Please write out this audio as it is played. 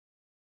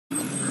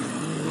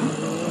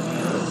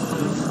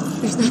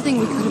There's nothing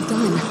we could have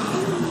done.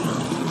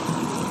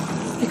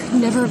 I could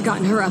never have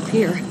gotten her up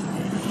here.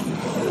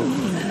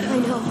 I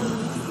know,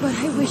 but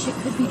I wish it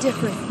could be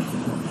different.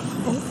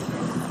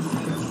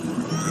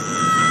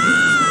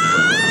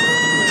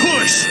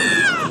 Push!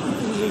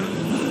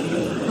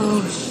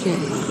 Oh,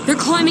 shit. They're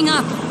climbing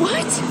up!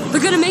 What?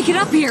 They're gonna make it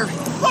up here!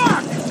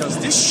 Fuck! Does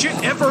this shit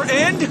ever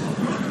end?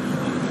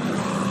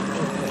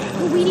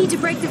 We need to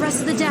break the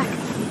rest of the deck.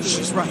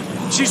 She's right.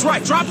 She's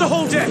right. Drop the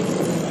whole deck!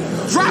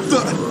 Drop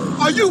the...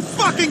 Are you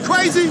fucking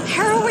crazy?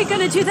 How are we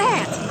gonna do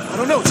that? I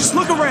don't know. Just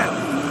look around.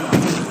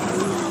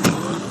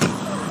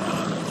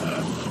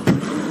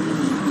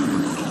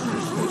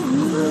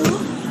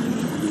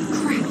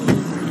 Crap.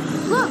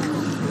 Look!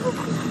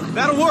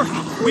 That'll work.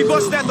 We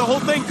bust that, the whole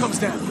thing comes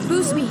down.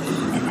 Boost me.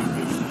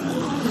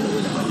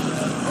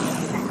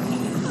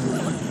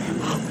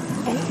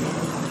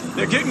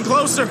 They're getting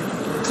closer.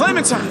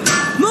 Clementine!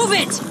 Move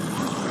it!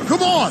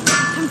 Come on!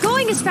 I'm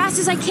going as fast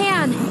as I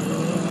can.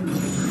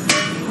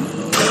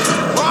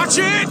 Watch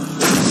it!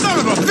 Son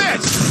of a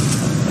bitch!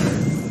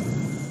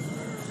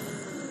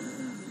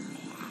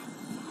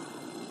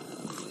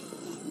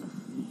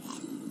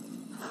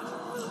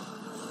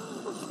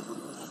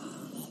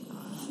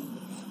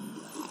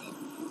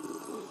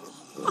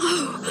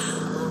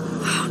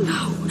 Oh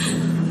no.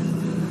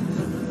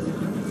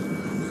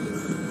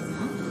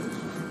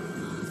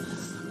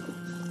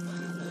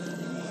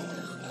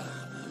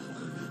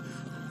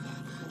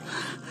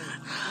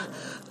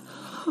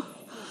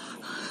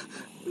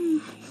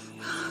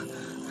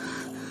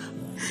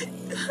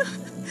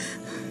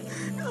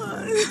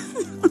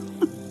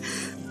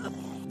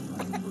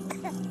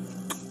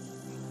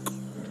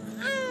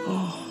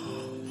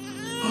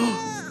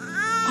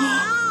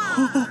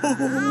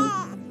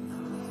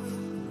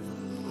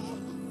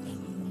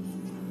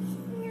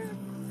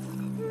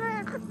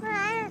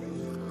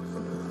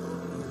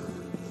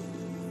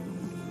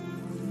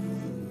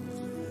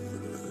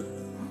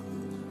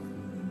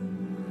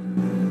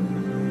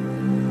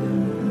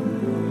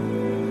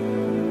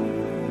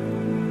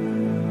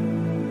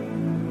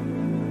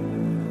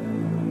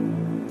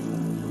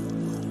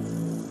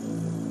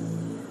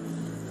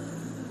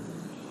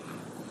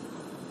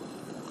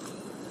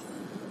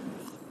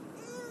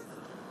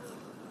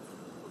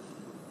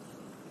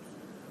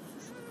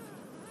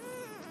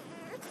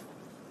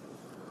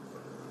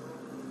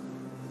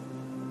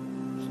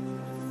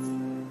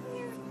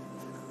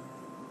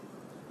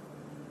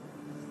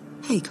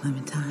 Hey,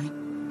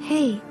 Clementine.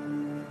 Hey.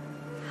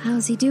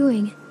 How's he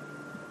doing?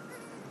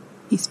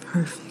 He's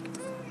perfect.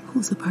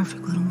 Who's a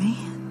perfect little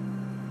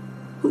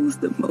man? Who's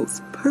the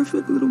most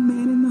perfect little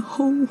man in the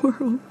whole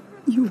world?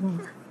 You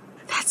are.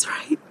 That's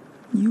right.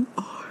 You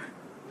are.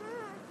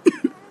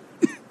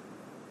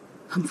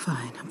 I'm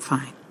fine.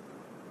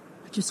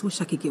 I just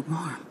wish I could get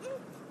warm.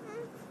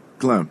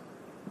 Clem,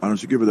 why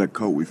don't you give her that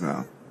coat we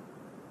found?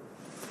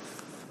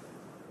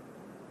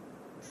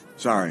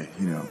 Sorry,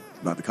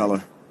 about the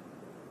color.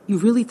 You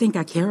really think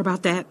I care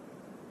about that?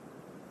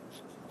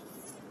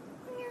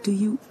 Do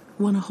you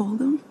want to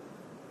hold him?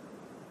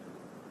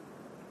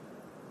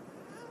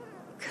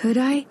 Could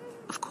I?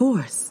 Of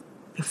course.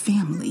 Your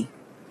family.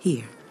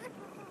 Here.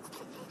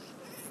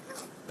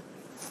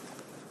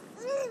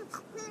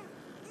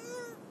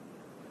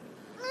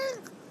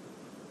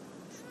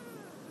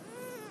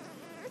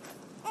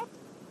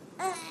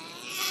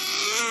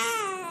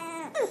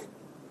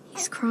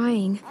 He's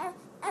crying.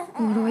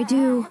 What do I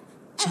do?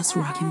 Just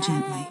rock him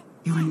gently.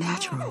 You're a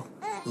natural.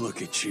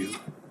 Look at you.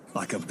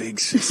 Like a big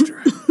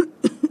sister.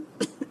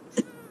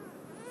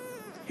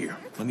 Here,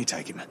 let me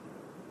take him.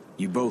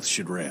 You both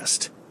should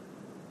rest.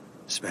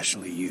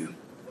 Especially you.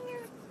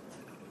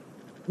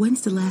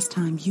 When's the last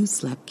time you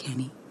slept,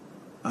 Kenny?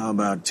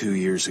 About 2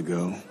 years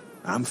ago.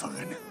 I'm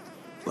fine.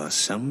 Plus,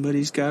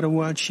 somebody's gotta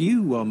watch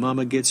you while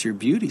Mama gets her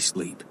beauty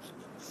sleep.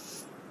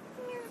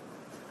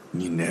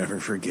 You never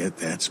forget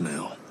that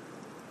smell.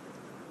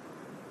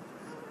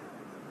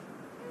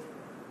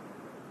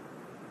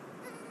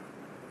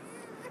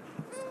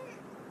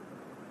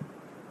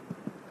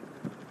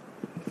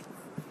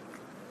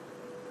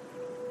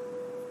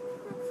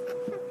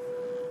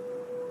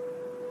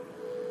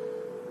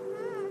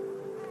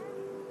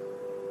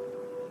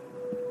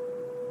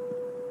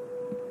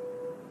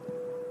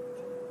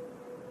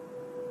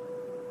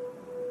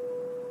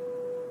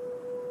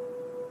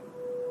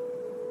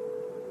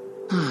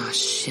 Oh,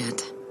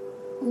 shit.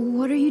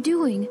 What are you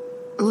doing?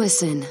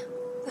 Listen,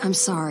 I'm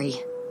sorry.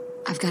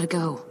 I've gotta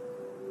go.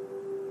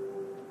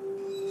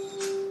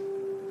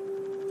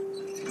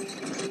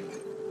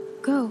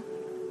 Go.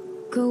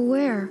 Go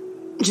where?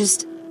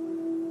 Just...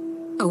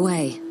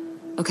 away,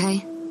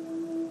 okay?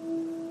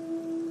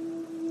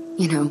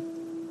 You know,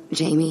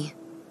 Jamie,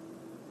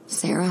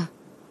 Sarah.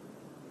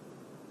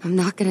 I'm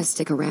not gonna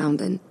stick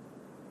around and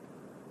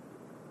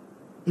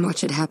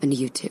watch it happen to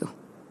you two.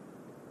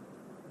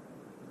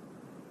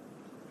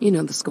 You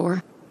know the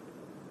score.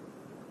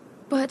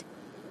 But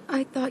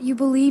I thought you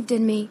believed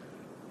in me.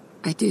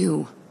 I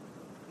do.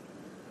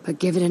 But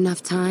give it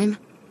enough time,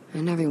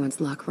 and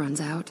everyone's luck runs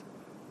out.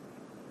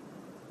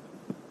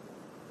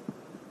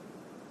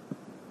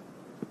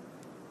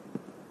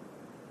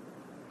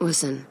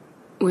 Listen,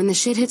 when the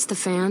shit hits the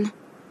fan,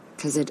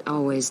 'cause it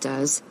always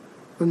does,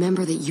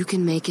 remember that you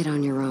can make it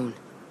on your own.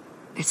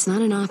 It's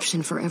not an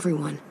option for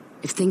everyone.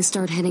 If things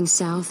start heading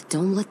south,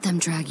 don't let them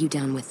drag you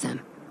down with them.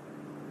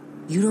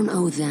 You don't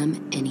owe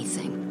them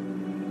anything.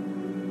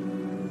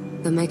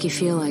 They'll make you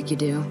feel like you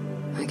do,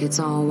 like it's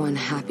all one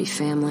happy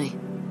family.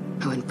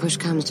 But when push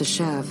comes to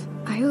shove...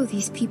 I owe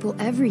these people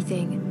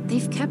everything.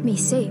 They've kept me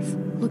safe,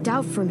 looked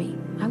out for me.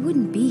 I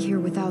wouldn't be here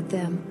without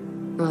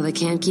them. Well, they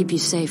can't keep you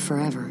safe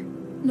forever.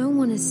 No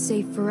one is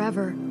safe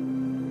forever.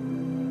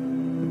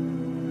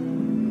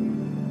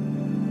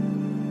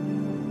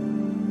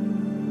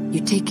 You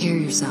take care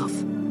of yourself.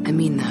 I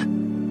mean that.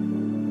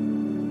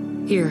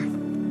 Here.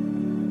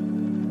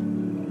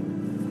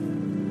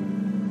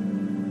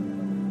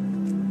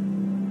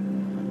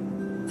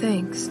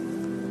 Thanks.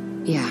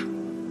 Yeah.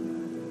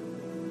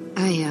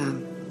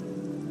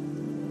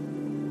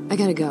 I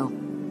gotta go.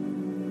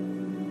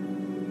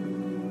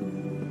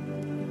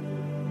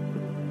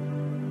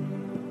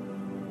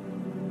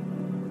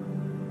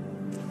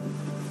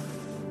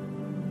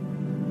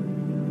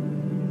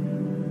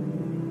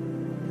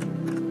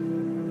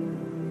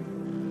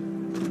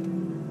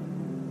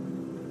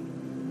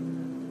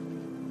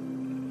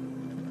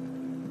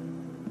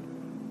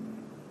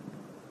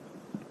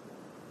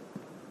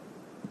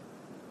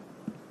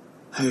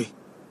 Hey,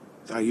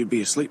 thought you'd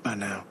be asleep by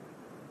now.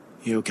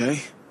 You okay?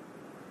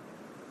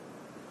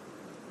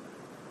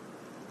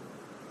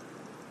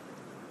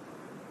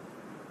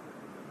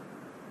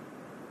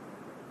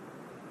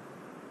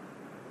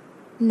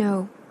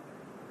 No.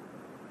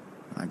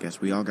 I guess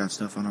we all got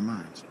stuff on our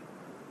minds.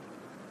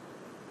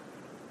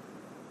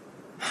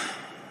 The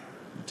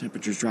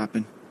temperature's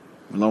dropping.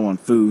 We're low on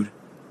food.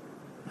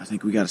 I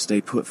think we gotta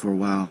stay put for a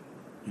while,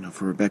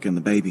 for Rebecca and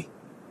the baby.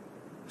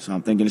 So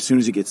I'm thinking as soon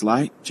as it gets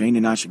light, Jane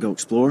and I should go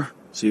explore,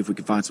 see if we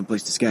can find some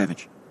place to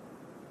scavenge.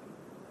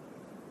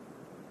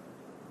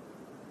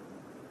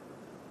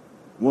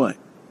 What?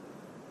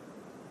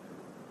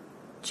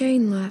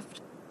 Jane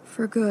left.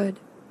 For good.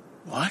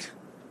 What?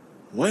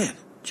 When?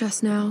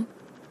 Just now.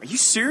 Are you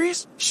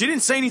serious? She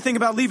didn't say anything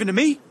about leaving to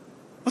me?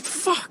 What the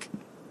fuck?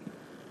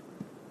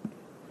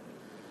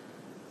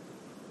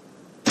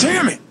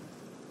 Damn it!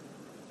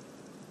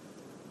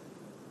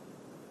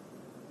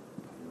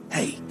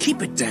 Hey,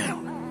 keep it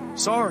down.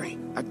 Sorry.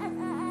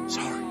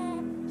 Sorry.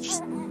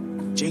 Just...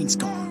 Jane's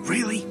gone.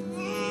 Really?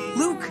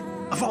 Luke,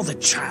 of all the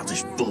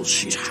childish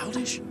bullshit.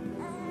 Childish?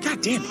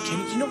 God damn it,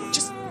 Kenny. You know what?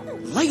 Just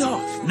lay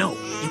off. No,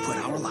 you put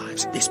our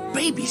lives, this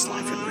baby's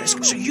life at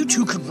risk, so you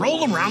two could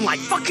roll around like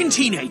fucking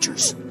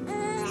teenagers.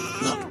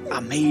 Look, I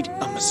made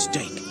a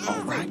mistake,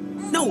 all right?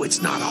 No,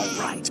 it's not all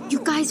right. You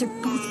guys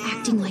are both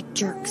acting like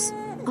jerks.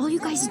 All you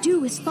guys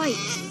do is fight.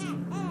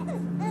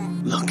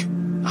 Look,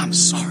 I'm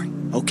sorry,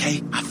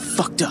 okay? I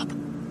fucked up.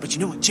 But you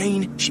know what,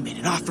 Jane? She made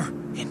an offer,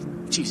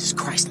 and Jesus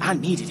Christ, I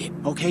needed it,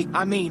 okay?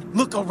 I mean,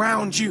 look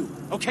around you,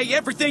 okay?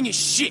 Everything is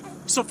shit.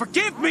 So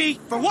forgive me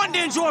for wanting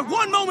to enjoy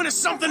one moment of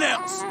something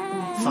else.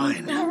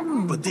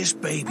 Fine, but this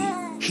baby,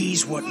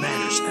 he's what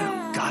matters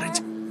now, got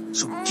it?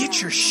 So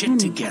get your shit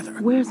together.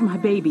 Where's my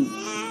baby?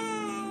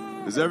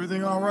 Is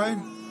everything all right?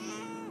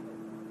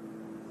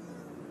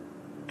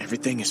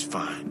 Everything is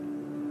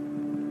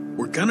fine.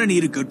 We're gonna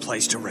need a good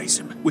place to raise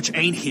him, which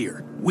ain't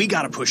here. We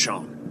gotta push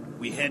on.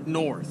 We head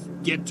north,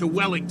 get to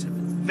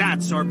Wellington.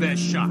 That's our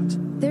best shot.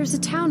 There's a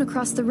town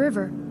across the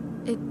river.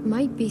 It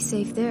might be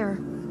safe there.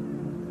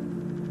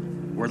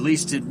 Or at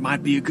least it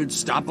might be a good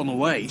stop on the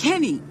way.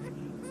 Kenny!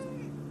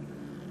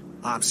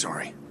 I'm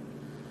sorry.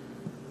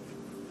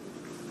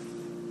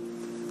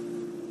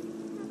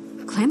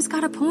 Clem's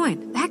got a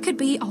point. That could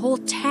be a whole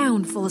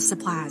town full of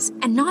supplies,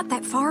 and not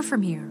that far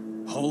from here.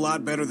 Whole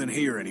lot better than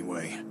here,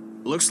 anyway.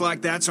 Looks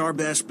like that's our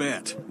best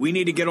bet. We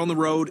need to get on the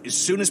road as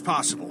soon as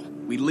possible.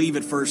 We leave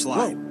at first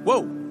light.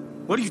 Whoa.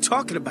 What are you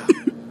talking about?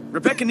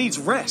 Rebecca needs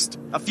rest.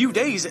 A few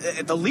days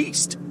at the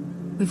least.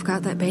 We've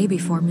got that baby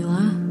formula.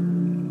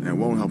 And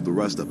won't help the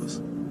rest of us.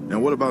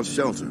 And what about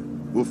shelter?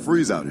 We'll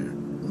freeze out here.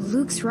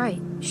 Luke's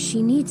right.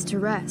 She needs to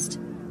rest.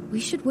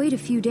 We should wait a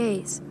few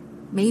days.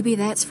 Maybe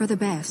that's for the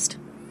best.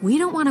 We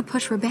don't want to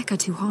push Rebecca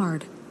too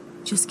hard.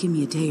 Just give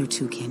me a day or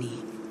two,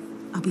 Kenny.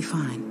 I'll be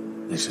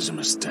fine. This is a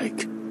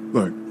mistake.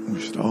 Look,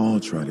 we should all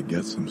try to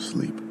get some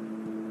sleep.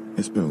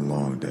 It's been a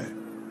long day.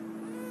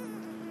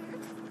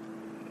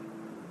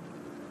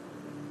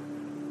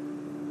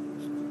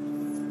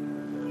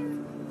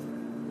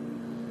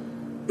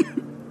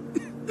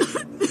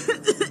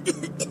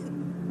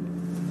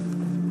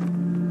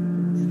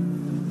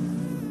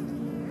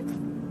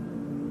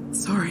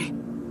 Sorry.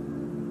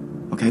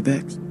 Okay,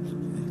 Bex?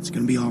 It's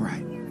gonna be all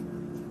right.